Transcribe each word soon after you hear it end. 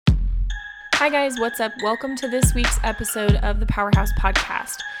Hi guys, what's up? Welcome to this week's episode of the Powerhouse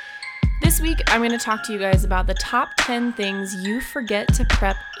Podcast. This week, I'm going to talk to you guys about the top 10 things you forget to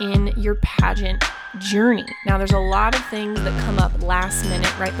prep in your pageant journey. Now, there's a lot of things that come up last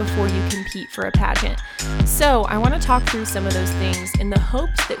minute right before you compete for a pageant. So I want to talk through some of those things in the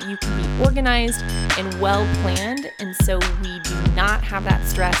hopes that you can be organized and well planned, and so we do not have that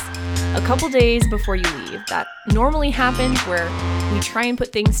stress a couple days before you leave. That normally happens where we try and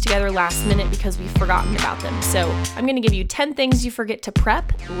put things together last minute because we've forgotten about them. So I'm going to give you 10 things you forget to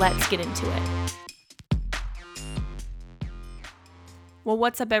prep. Let's get into it. Well,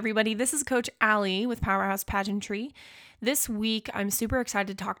 what's up, everybody? This is Coach Allie with Powerhouse Pageantry. This week, I'm super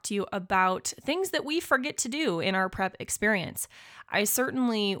excited to talk to you about things that we forget to do in our prep experience. I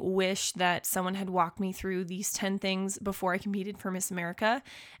certainly wish that someone had walked me through these 10 things before I competed for Miss America,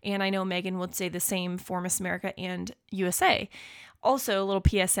 and I know Megan would say the same for Miss America and USA. Also, a little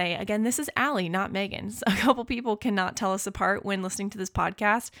PSA, again, this is Allie, not Megan. So a couple people cannot tell us apart when listening to this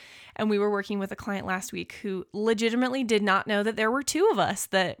podcast, and we were working with a client last week who legitimately did not know that there were two of us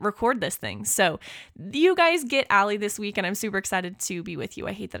that record this thing. So you guys get Allie this week, and I'm super excited to be with you.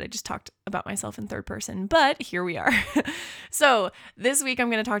 I hate that I just talked about myself in third person, but here we are. So this week,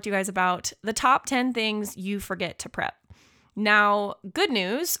 I'm going to talk to you guys about the top 10 things you forget to prep. Now, good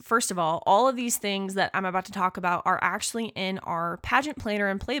news, first of all of these things that I'm about to talk about are actually in our pageant planner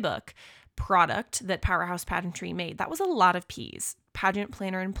and playbook product that Powerhouse Pageantry made. That was a lot of P's. Pageant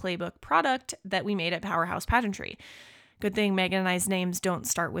planner and playbook product that we made at Powerhouse Pageantry. Good thing Megan and I's names don't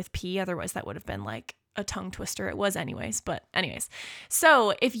start with P, otherwise that would have been like a tongue twister. It was anyways.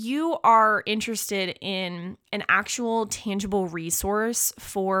 So if you are interested in an actual tangible resource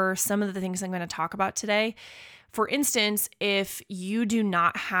for some of the things I'm going to talk about today, for instance, if you do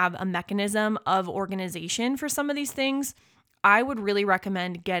not have a mechanism of organization for some of these things, I would really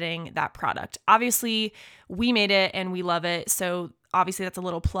recommend getting that product. Obviously, we made it and we love it. So obviously that's a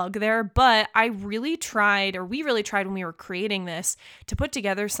little plug there, but we really tried when we were creating this to put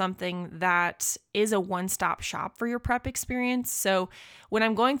together something that is a one-stop shop for your prep experience. So when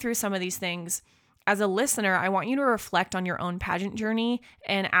I'm going through some of these things, as a listener, I want you to reflect on your own pageant journey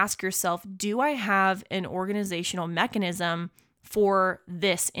and ask yourself, do I have an organizational mechanism for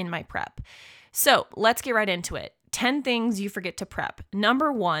this in my prep? So let's get right into it. 10 things you forget to prep.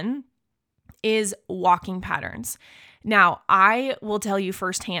 Number 1 is walking patterns. Now, I will tell you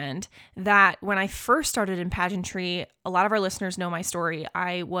firsthand that when I first started in pageantry, a lot of our listeners know my story.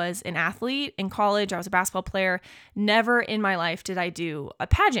 I was an athlete in college. I was a basketball player. Never in my life did I do a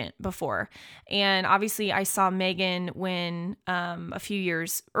pageant before. And obviously, I saw Megan win a few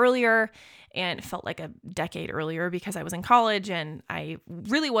years earlier, and it felt like a decade earlier because I was in college and I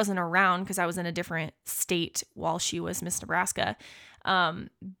really wasn't around because I was in a different state while she was Miss Nebraska.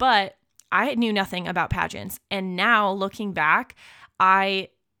 But I knew nothing about pageants. And now looking back, I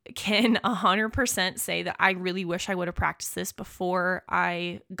can 100% say that I really wish I would have practiced this before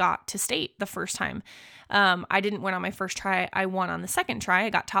I got to state the first time. I didn't win on my first try. I won on the second try. I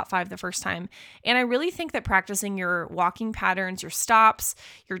got top 5 the first time. And I really think that practicing your walking patterns, your stops,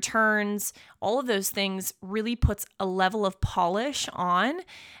 your turns, all of those things really puts a level of polish on.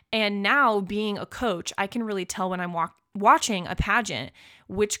 And now being a coach, I can really tell when I'm watching a pageant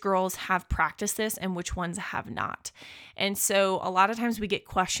which girls have practiced this and which ones have not. And so a lot of times we get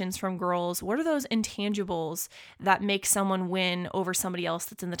questions from girls, what are those intangibles that make someone win over somebody else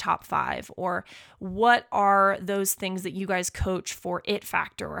that's in the top 5? Or what are those things that you guys coach for it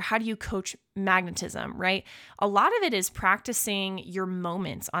factor? Or how do you coach magnetism, right? A lot of it is practicing your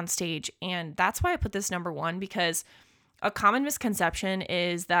moments on stage. And that's why I put this number 1, because a common misconception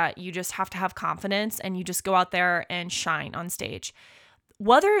is that you just have to have confidence and you just go out there and shine on stage.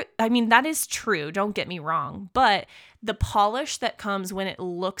 That is true, don't get me wrong, but the polish that comes when it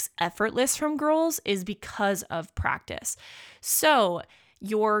looks effortless from girls is because of practice. So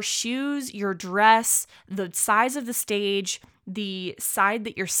your shoes, your dress, the size of the stage, the side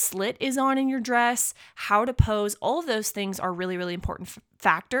that your slit is on in your dress, how to pose, all of those things are really, really important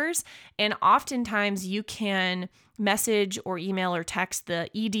factors. And oftentimes you can message or email or text the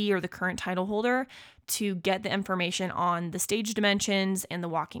ED or the current title holder to get the information on the stage dimensions and the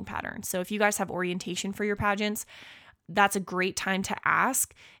walking pattern. So if you guys have orientation for your pageants, that's a great time to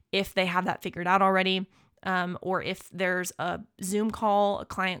ask if they have that figured out already. Or if there's a Zoom call, a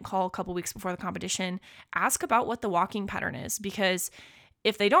client call a couple weeks before the competition, ask about what the walking pattern is, because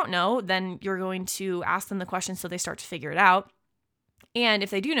if they don't know, then you're going to ask them the question so they start to figure it out. And if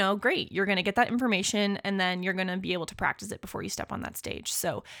they do know, great, you're going to get that information and then you're going to be able to practice it before you step on that stage.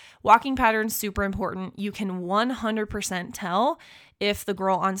 So walking patterns, super important. You can 100% tell if the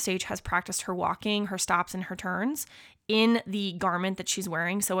girl on stage has practiced her walking, her stops, and her turns in the garment that she's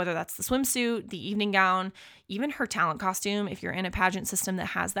wearing. So whether that's the swimsuit, the evening gown, even her talent costume, if you're in a pageant system that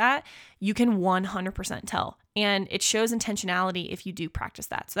has that, you can 100% tell. And it shows intentionality if you do practice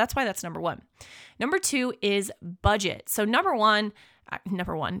that. So that's why that's number one. Number two is budget. So number one,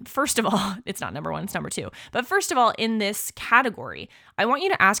 first of all, it's not number one, it's number two. But first of all, in this category, I want you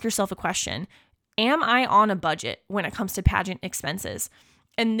to ask yourself a question. Am I on a budget when it comes to pageant expenses?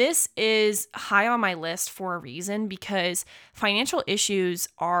 And this is high on my list for a reason, because financial issues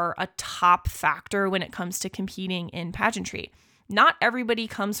are a top factor when it comes to competing in pageantry. Not everybody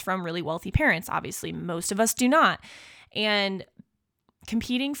comes from really wealthy parents. Obviously, most of us do not. And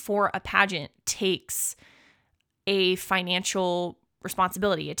competing for a pageant takes a financial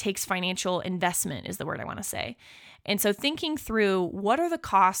responsibility. It takes financial investment is the word I want to say. And so thinking through, what are the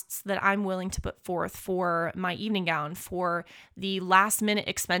costs that I'm willing to put forth for my evening gown, for the last minute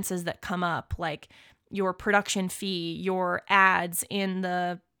expenses that come up, like your production fee, your ads in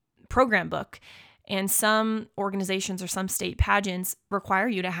the program book. And some organizations or some state pageants require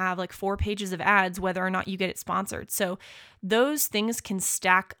you to have like 4 pages of ads, whether or not you get it sponsored. So those things can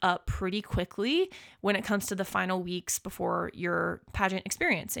stack up pretty quickly when it comes to the final weeks before your pageant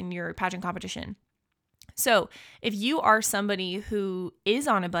experience and your pageant competition. So if you are somebody who is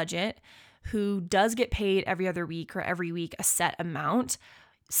on a budget, who does get paid every other week or every week a set amount,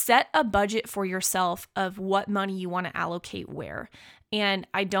 set a budget for yourself of what money you want to allocate where. And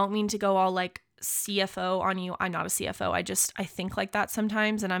I don't mean to go all like CFO on you. I'm not a CFO. I think like that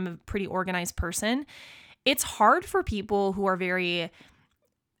sometimes, and I'm a pretty organized person. It's hard for people who are very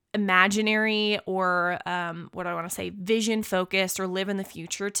imaginary or what do I want to say, vision focused or live in the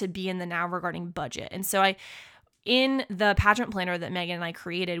future to be in the now regarding budget. And so in the pageant planner that Megan and I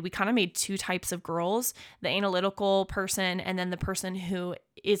created, we kind of made 2 types of girls, the analytical person and then the person who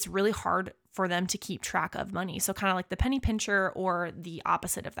it's really hard for them to keep track of money. So kind of like the penny pincher or the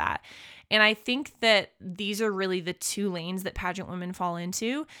opposite of that. And I think that these are really the 2 lanes that pageant women fall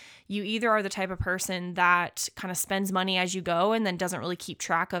into. You either are the type of person that kind of spends money as you go and then doesn't really keep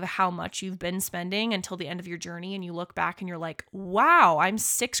track of how much you've been spending until the end of your journey. And you look back and you're like, wow, I'm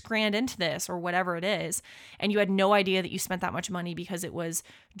 $6,000 into this or whatever it is. And you had no idea that you spent that much money because it was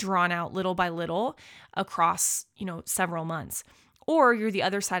drawn out little by little across, several months. Or you're the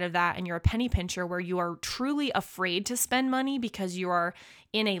other side of that and you're a penny pincher where you are truly afraid to spend money because you are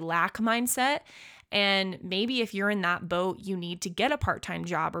in a lack mindset. And maybe if you're in that boat, you need to get a part-time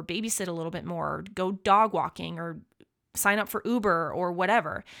job or babysit a little bit more, or go dog walking or sign up for Uber or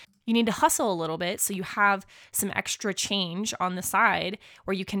whatever. You need to hustle a little bit so you have some extra change on the side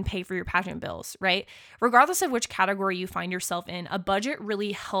where you can pay for your pageant bills, right? Regardless of which category you find yourself in, a budget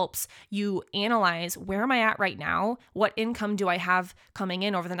really helps you analyze, where am I at right now? What income do I have coming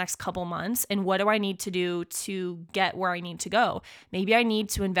in over the next couple months? And what do I need to do to get where I need to go? Maybe I need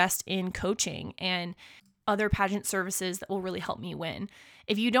to invest in coaching and other pageant services that will really help me win.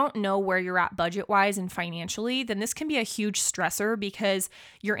 If you don't know where you're at budget-wise and financially, then this can be a huge stressor because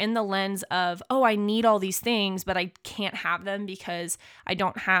you're in the lens of, oh, I need all these things, but I can't have them because I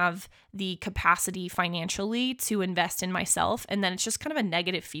don't have the capacity financially to invest in myself. And then it's just kind of a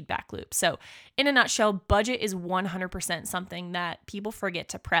negative feedback loop. So in a nutshell, budget is 100% something that people forget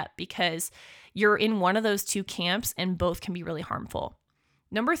to prep because you're in one of those 2 camps and both can be really harmful.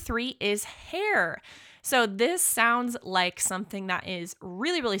 Number 3 is hair. So this sounds like something that is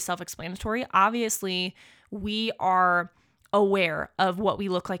really, really self-explanatory. Obviously, we are aware of what we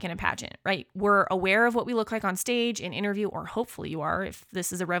look like in a pageant, right? We're aware of what we look like on stage, in interview, or hopefully you are. If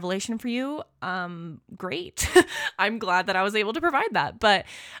this is a revelation for you, great. I'm glad that I was able to provide that. But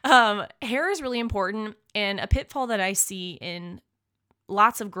hair is really important. And a pitfall that I see in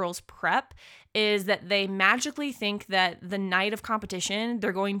lots of girls prep is that they magically think that the night of competition,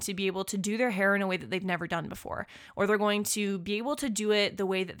 they're going to be able to do their hair in a way that they've never done before, or they're going to be able to do it the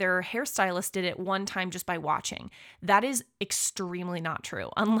way that their hairstylist did it one time just by watching. That is extremely not true.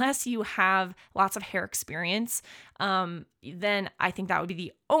 Unless you have lots of hair experience, then I think that would be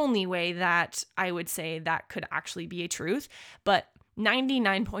the only way that I would say that could actually be a truth. But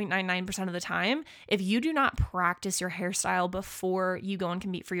 99.99% of the time, if you do not practice your hairstyle before you go and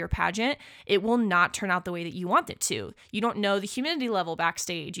compete for your pageant, it will not turn out the way that you want it to. You don't know the humidity level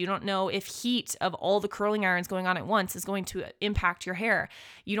backstage. You don't know if heat of all the curling irons going on at once is going to impact your hair.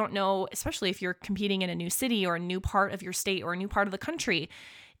 You don't know, especially if you're competing in a new city or a new part of your state or a new part of the country,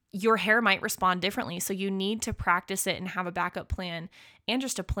 your hair might respond differently. So you need to practice it and have a backup plan and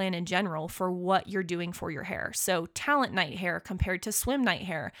just a plan in general for what you're doing for your hair. So talent night hair compared to swim night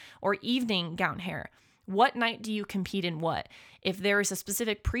hair or evening gown hair. What night do you compete in what? If there is a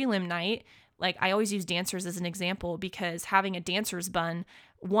specific prelim night, like I always use dancers as an example because having a dancer's bun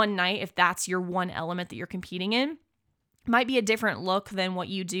one night, if that's your one element that you're competing in, might be a different look than what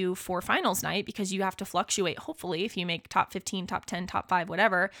you do for finals night because you have to fluctuate, hopefully, if you make top 15, top 10, top 5,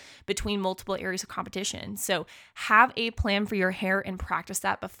 whatever, between multiple areas of competition. So have a plan for your hair and practice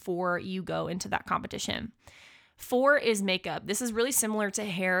that before you go into that competition. 4 is makeup. This is really similar to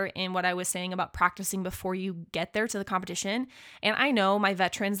hair in what I was saying about practicing before you get there to the competition. And I know my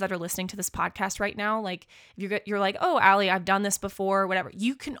veterans that are listening to this podcast right now, like you're like, oh, Allie, I've done this before, whatever.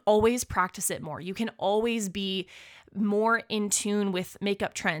 You can always practice it more. You can always be more in tune with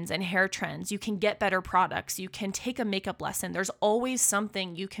makeup trends and hair trends. You can get better products. You can take a makeup lesson. There's always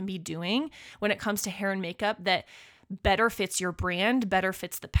something you can be doing when it comes to hair and makeup that better fits your brand, better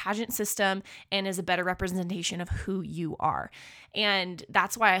fits the pageant system, and is a better representation of who you are. And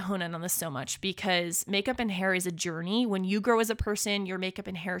that's why I hone in on this so much, because makeup and hair is a journey. When you grow as a person, your makeup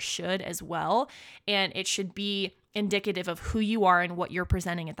and hair should as well. And it should be indicative of who you are and what you're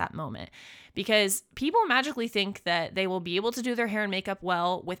presenting at that moment. Because people magically think that they will be able to do their hair and makeup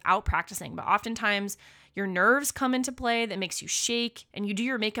well without practicing. But oftentimes your nerves come into play that makes you shake, and you do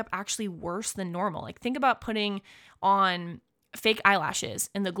your makeup actually worse than normal. Like think about putting on fake eyelashes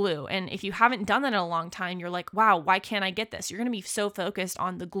and the glue. And if you haven't done that in a long time, you're like, wow, why can't I get this? You're going to be so focused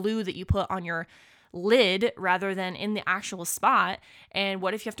on the glue that you put on your lid rather than in the actual spot. And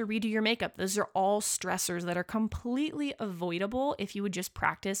what if you have to redo your makeup? Those are all stressors that are completely avoidable if you would just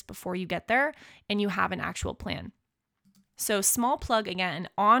practice before you get there and you have an actual plan. So small plug again,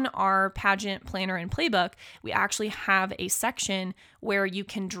 on our pageant planner and playbook, we actually have a section where you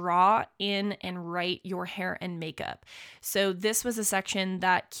can draw in and write your hair and makeup. So this was a section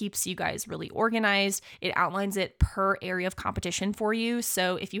that keeps you guys really organized. It outlines it per area of competition for you.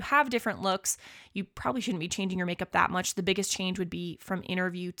 So if you have different looks, you probably shouldn't be changing your makeup that much. The biggest change would be from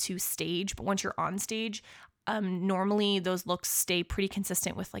interview to stage. But once you're on stage, normally those looks stay pretty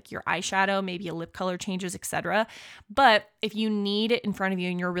consistent with like your eyeshadow, maybe a lip color changes, etc. But if you need it in front of you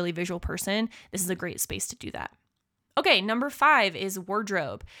and you're a really visual person, this is a great space to do that. Okay, number 5 is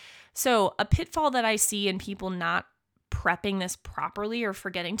wardrobe. So a pitfall that I see in people not prepping this properly or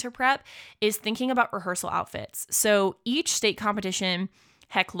forgetting to prep is thinking about rehearsal outfits. So each state competition,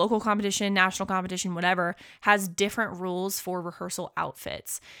 heck, local competition, national competition, whatever, has different rules for rehearsal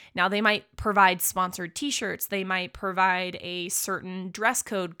outfits. Now, they might provide sponsored t-shirts. They might provide a certain dress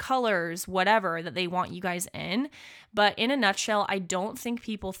code, colors, whatever that they want you guys in. But in a nutshell, I don't think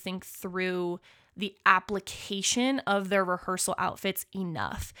people think through the application of their rehearsal outfits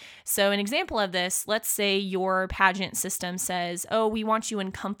enough. So an example of this, let's say your pageant system says, oh, we want you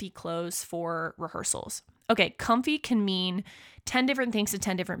in comfy clothes for rehearsals. Okay, comfy can mean 10 different things to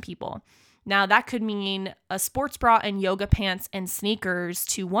 10 different people. Now, that could mean a sports bra and yoga pants and sneakers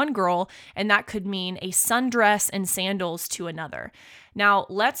to one girl, and that could mean a sundress and sandals to another. Now,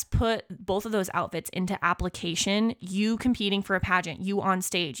 let's put both of those outfits into application. You competing for a pageant, you on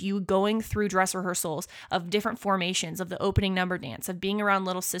stage, you going through dress rehearsals of different formations, of the opening number dance, of being around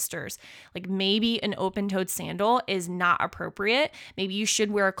little sisters. Like maybe an open-toed sandal is not appropriate. Maybe you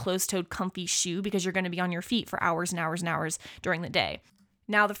should wear a closed-toed comfy shoe because you're going to be on your feet for hours and hours and hours during the day.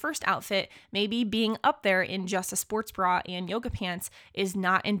 Now, the first outfit, maybe being up there in just a sports bra and yoga pants, is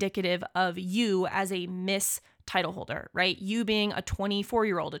not indicative of you as a Miss title holder, right? You being a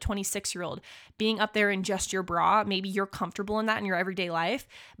 24-year-old, a 26-year-old, being up there in just your bra, maybe you're comfortable in that in your everyday life,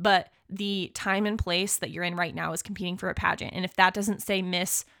 but the time and place that you're in right now is competing for a pageant. And if that doesn't say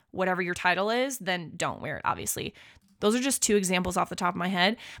Miss whatever your title is, then don't wear it, obviously. Those are just 2 examples off the top of my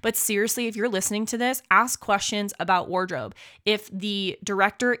head. But seriously, if you're listening to this, ask questions about wardrobe. If the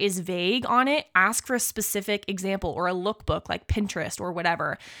director is vague on it, ask for a specific example or a lookbook like Pinterest or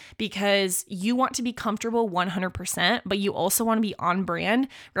whatever, because you want to be comfortable 100%, but you also want to be on brand,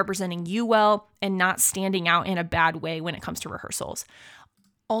 representing you well and not standing out in a bad way when it comes to rehearsals.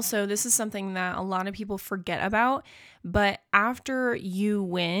 Also, this is something that a lot of people forget about, but after you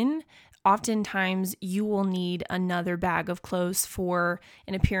win, oftentimes you will need another bag of clothes for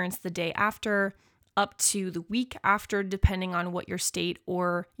an appearance the day after, up to the week after, depending on what your state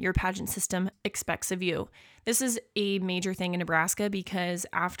or your pageant system expects of you. This is a major thing in Nebraska because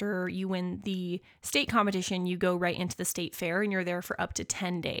after you win the state competition, you go right into the state fair and you're there for up to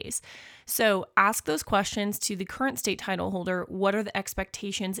 10 days. So ask those questions to the current state title holder. What are the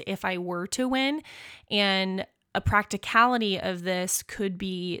expectations if I were to win? And a practicality of this could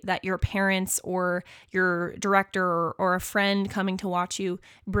be that your parents or your director or a friend coming to watch you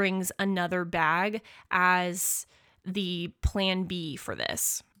brings another bag as the plan B for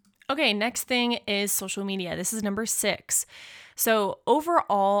this. Okay, next thing is social media. This is number 6. So,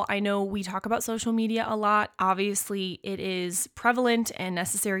 overall, I know we talk about social media a lot. Obviously, it is prevalent and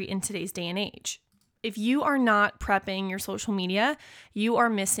necessary in today's day and age. If you are not prepping your social media, you are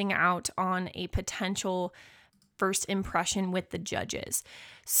missing out on a potential first impression with the judges.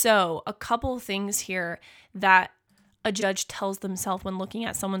 So, a couple things here that a judge tells themselves when looking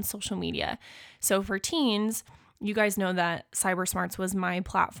at someone's social media. So, for teens, you guys know that Cyber Smarts was my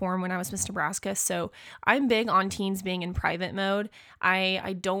platform when I was Miss Nebraska. So I'm big on teens being in private mode.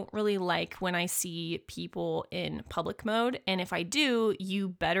 I don't really like when I see people in public mode. And if I do, you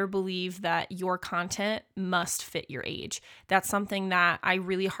better believe that your content must fit your age. That's something that I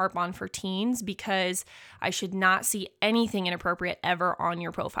really harp on for teens because I should not see anything inappropriate ever on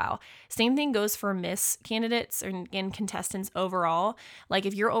your profile. Same thing goes for Miss candidates and contestants overall. Like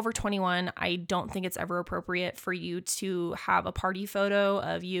if you're over 21, I don't think it's ever appropriate for you to have a party photo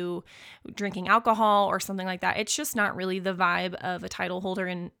of you drinking alcohol or something like that. It's just not really the vibe of a title holder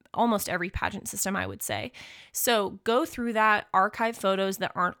in almost every pageant system, I would say. So go through that, archive photos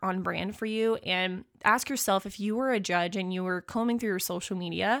that aren't on brand for you, and ask yourself, if you were a judge and you were combing through your social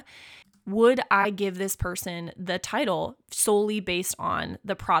media, would I give this person the title solely based on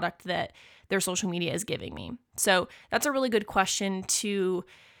the product that their social media is giving me? So that's a really good question to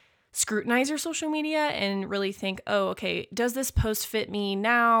scrutinize your social media and really think, oh, okay, does this post fit me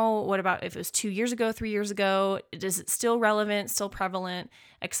now? What about if it was 2 years ago, 3 years ago? Is it still relevant, still prevalent,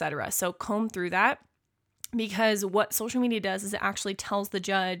 etc.? So comb through that, because what social media does is it actually tells the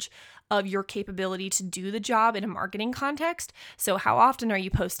judge of your capability to do the job in a marketing context. So how often are you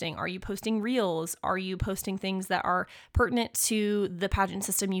posting? Are you posting reels? Are you posting things that are pertinent to the pageant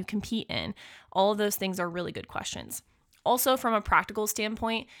system you compete in? All of those things are really good questions. Also, from a practical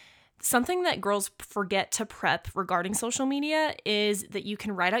standpoint, something that girls forget to prep regarding social media is that you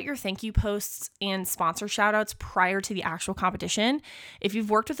can write out your thank you posts and sponsor shout outs prior to the actual competition. If you've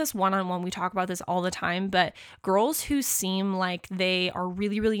worked with us one-on-one, we talk about this all the time, but girls who seem like they are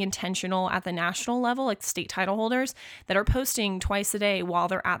really, really intentional at the national level, like the state title holders that are posting twice a day while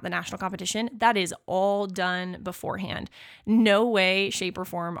they're at the national competition, that is all done beforehand. No way, shape, or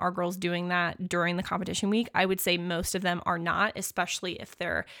form are girls doing that during the competition week. I would say most of them are not, especially if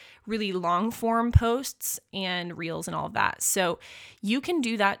they're really long form posts and reels and all of that. So you can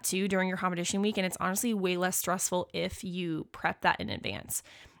do that too during your competition week. And it's honestly way less stressful if you prep that in advance.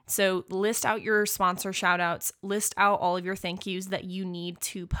 So list out your sponsor shout outs, list out all of your thank yous that you need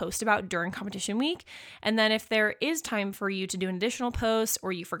to post about during competition week. And then if there is time for you to do an additional post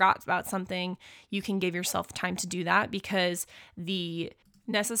or you forgot about something, you can give yourself time to do that because the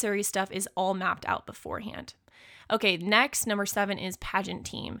necessary stuff is all mapped out beforehand. Okay, next, number 7 is pageant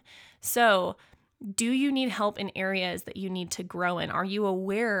team. So, do you need help in areas that you need to grow in? Are you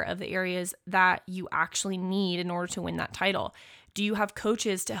aware of the areas that you actually need in order to win that title? Do you have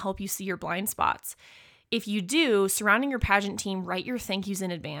coaches to help you see your blind spots? If you do, surrounding your pageant team, write your thank yous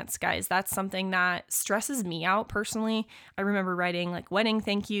in advance, guys. That's something that stresses me out personally. I remember writing like wedding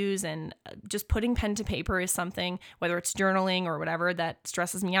thank yous, and just putting pen to paper is something, whether it's journaling or whatever, that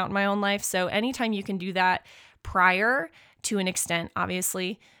stresses me out in my own life. So anytime you can do that prior to an extent,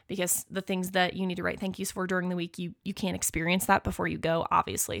 obviously, because the things that you need to write thank yous for during the week, you can't experience that before you go,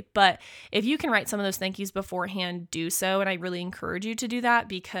 obviously. But if you can write some of those thank yous beforehand, do so. And I really encourage you to do that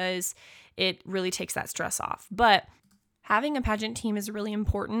because it really takes that stress off. But having a pageant team is really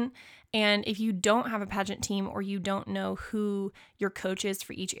important. And if you don't have a pageant team, or you don't know who your coach is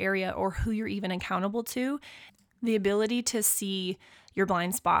for each area or who you're even accountable to, the ability to see your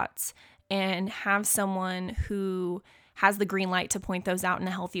blind spots and have someone who has the green light to point those out in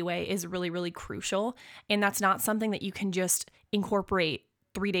a healthy way is really, really crucial. And that's not something that you can just incorporate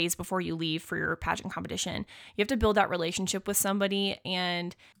 3 days before you leave for your pageant competition. You have to build that relationship with somebody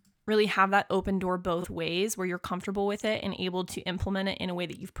and really have that open door both ways where you're comfortable with it and able to implement it in a way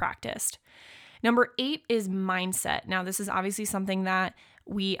that you've practiced. Number 8 is mindset. Now, this is obviously something that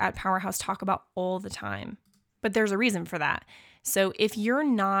we at Powerhouse talk about all the time, but there's a reason for that. So if you're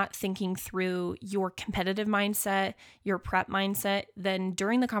not thinking through your competitive mindset, your prep mindset, then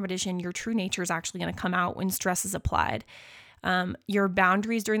during the competition, your true nature is actually going to come out when stress is applied. Your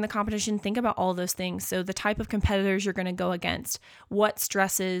boundaries during the competition, think about all those things. So the type of competitors you're going to go against, what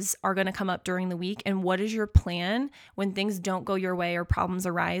stresses are going to come up during the week, and what is your plan when things don't go your way or problems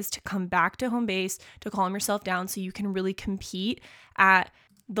arise to come back to home base, to calm yourself down so you can really compete at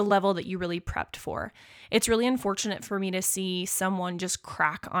the level that you really prepped for. It's really unfortunate for me to see someone just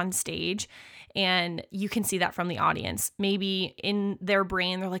crack on stage, and you can see that from the audience. Maybe in their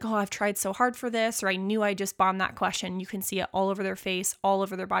brain, they're like, oh, I've tried so hard for this, or I knew I just bombed that question. You can see it all over their face, all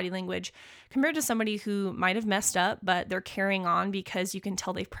over their body language, compared to somebody who might have messed up, but they're carrying on because you can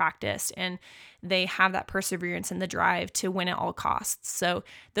tell they've practiced and they have that perseverance and the drive to win at all costs. So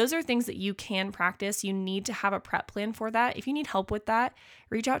those are things that you can practice. You need to have a prep plan for that. If you need help with that,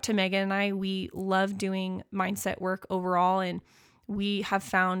 reach out to Megan and I. We love doing mindset work overall, and we have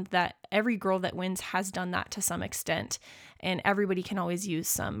found that every girl that wins has done that to some extent, and everybody can always use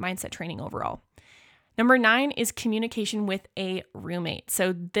some mindset training overall. Number 9 is communication with a roommate.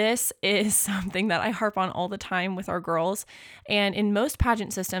 So this is something that I harp on all the time with our girls. And in most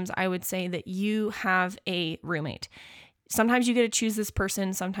pageant systems, I would say that you have a roommate. Sometimes you get to choose this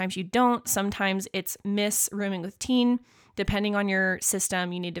person, sometimes you don't. Sometimes it's Miss Rooming with Teen. Depending on your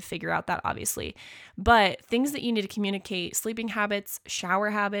system, you need to figure out that, obviously. But things that you need to communicate: sleeping habits, shower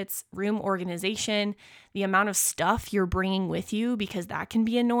habits, room organization, the amount of stuff you're bringing with you, because that can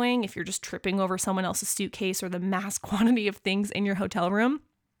be annoying if you're just tripping over someone else's suitcase, or the mass quantity of things in your hotel room.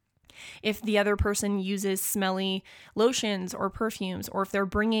 If the other person uses smelly lotions or perfumes, or if they're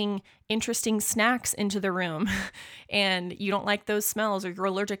bringing interesting snacks into the room and you don't like those smells, or you're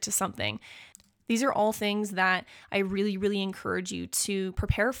allergic to something. These are all things that I really, really encourage you to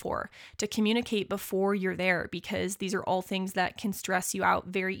prepare for, to communicate before you're there, because these are all things that can stress you out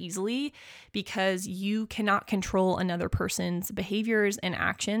very easily, because you cannot control another person's behaviors and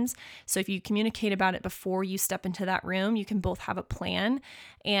actions. So if you communicate about it before you step into that room, you can both have a plan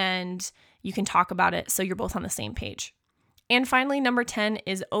and you can talk about it so you're both on the same page. And finally, number 10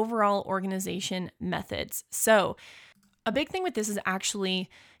 is overall organization methods. So a big thing with this is actually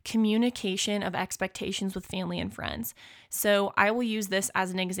communication of expectations with family and friends. So I will use this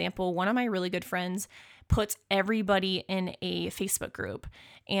as an example. One of my really good friends puts everybody in a Facebook group,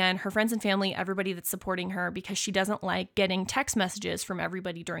 and her friends and family, everybody that's supporting her, because she doesn't like getting text messages from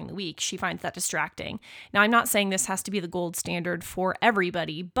everybody during the week. She finds that distracting. Now, I'm not saying this has to be the gold standard for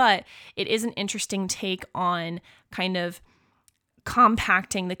everybody, but it is an interesting take on kind of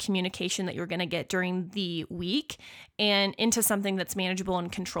compacting the communication that you're going to get during the week and into something that's manageable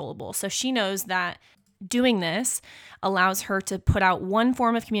and controllable. So she knows that doing this allows her to put out one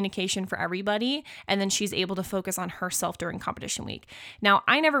form of communication for everybody, and then she's able to focus on herself during competition week. Now,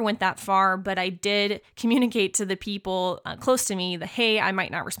 I never went that far, but I did communicate to the people close to me that, hey, I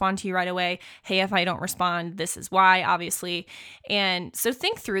might not respond to you right away. Hey, if I don't respond, this is why, obviously. And so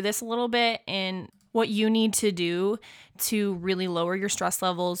think through this a little bit and what you need to do to really lower your stress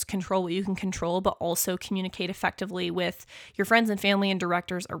levels, control what you can control, but also communicate effectively with your friends and family and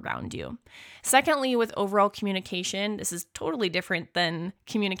directors around you. Secondly, with overall communication, this is totally different than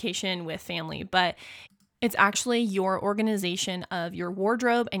communication with family, but it's actually your organization of your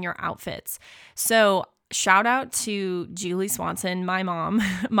wardrobe and your outfits. So shout out to Julie Swanson, my mom,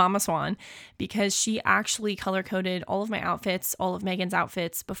 Mama Swan, because she actually color coded all of my outfits, all of Megan's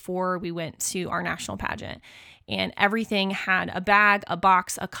outfits before we went to our national pageant. And everything had a bag, a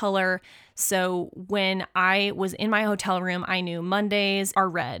box, a color. So when I was in my hotel room, I knew Mondays are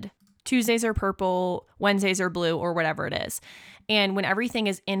red, Tuesdays are purple, Wednesdays are blue, or whatever it is. And when everything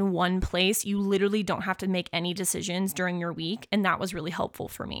is in one place, you literally don't have to make any decisions during your week. And that was really helpful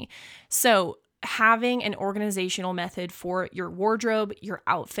for me. So having an organizational method for your wardrobe, your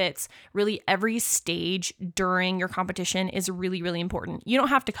outfits, really every stage during your competition is really, really important. You don't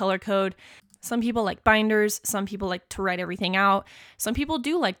have to color code. Some people like binders. Some people like to write everything out. Some people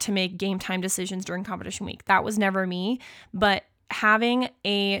do like to make game time decisions during competition week. That was never me, but having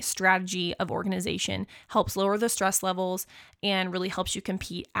a strategy of organization helps lower the stress levels and really helps you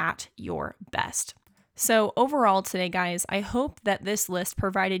compete at your best. So overall today, guys, I hope that this list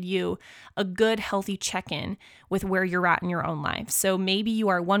provided you a good, healthy check-in with where you're at in your own life. So maybe you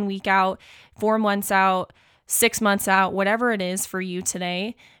are 1 week out, 4 months out, 6 months out, whatever it is for you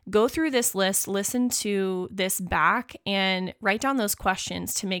today. Go through this list, listen to this back, and write down those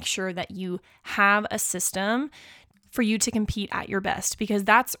questions to make sure that you have a system for you to compete at your best, because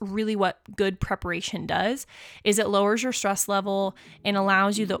that's really what good preparation does, is it lowers your stress level and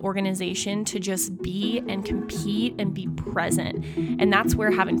allows you the organization to just be and compete and be present. And that's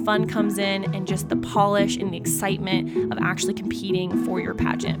where having fun comes in, and just the polish and the excitement of actually competing for your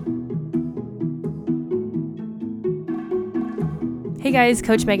pageant. Hey guys,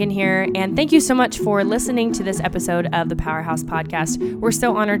 Coach Megan here, and thank you so much for listening to this episode of the Powerhouse Podcast. We're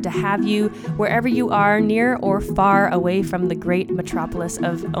so honored to have you wherever you are, near or far away from the great metropolis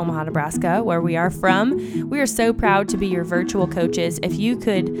of Omaha, Nebraska, where we are from. We are so proud to be your virtual coaches. If you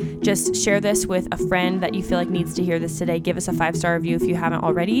could just share this with a friend that you feel like needs to hear this today, give us a 5-star review if you haven't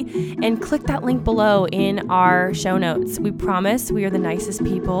already, and click that link below in our show notes. We promise we are the nicest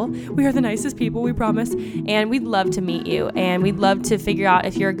people. We are the nicest people, we promise, and we'd love to meet you, and we'd love to figure out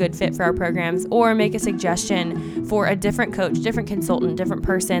if you're a good fit for our programs or make a suggestion for a different coach, different consultant, different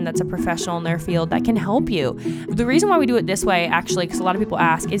person that's a professional in their field that can help you. The reason why we do it this way, actually, because a lot of people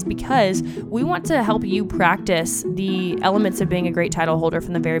ask, is because we want to help you practice the elements of being a great title holder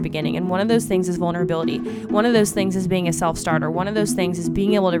from the very beginning. And one of those things is vulnerability. One of those things is being a self-starter. One of those things is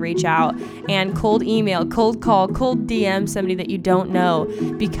being able to reach out and cold email, cold call, cold DM somebody that you don't know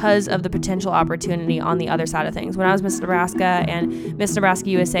because of the potential opportunity on the other side of things. When I was Miss Nebraska and Miss Nebraska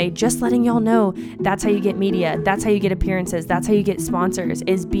USA, just letting y'all know that's how you get media, that's how you get appearances, that's how you get sponsors,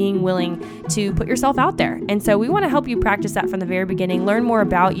 is being willing to put yourself out there. And so we want to help you practice that from the very beginning, learn more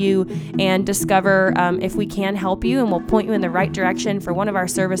about you, and discover if we can help you, and we'll point you in the right direction for one of our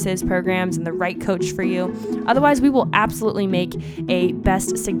services, programs, and the right coach for you. Otherwise, we will absolutely make a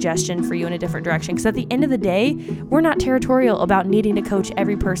best suggestion for you in a different direction, because at the end of the day, we're not territorial about needing to coach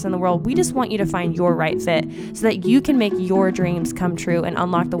every person in the world. We just want you to find your right fit so that you can make your dreams come true and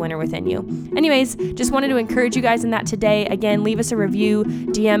unlock the winner within you. Anyways, just wanted to encourage you guys in that today. Again, leave us a review,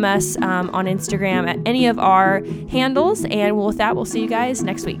 DM us on Instagram at any of our handles, and with that, we'll see you guys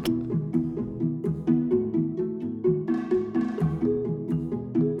next week.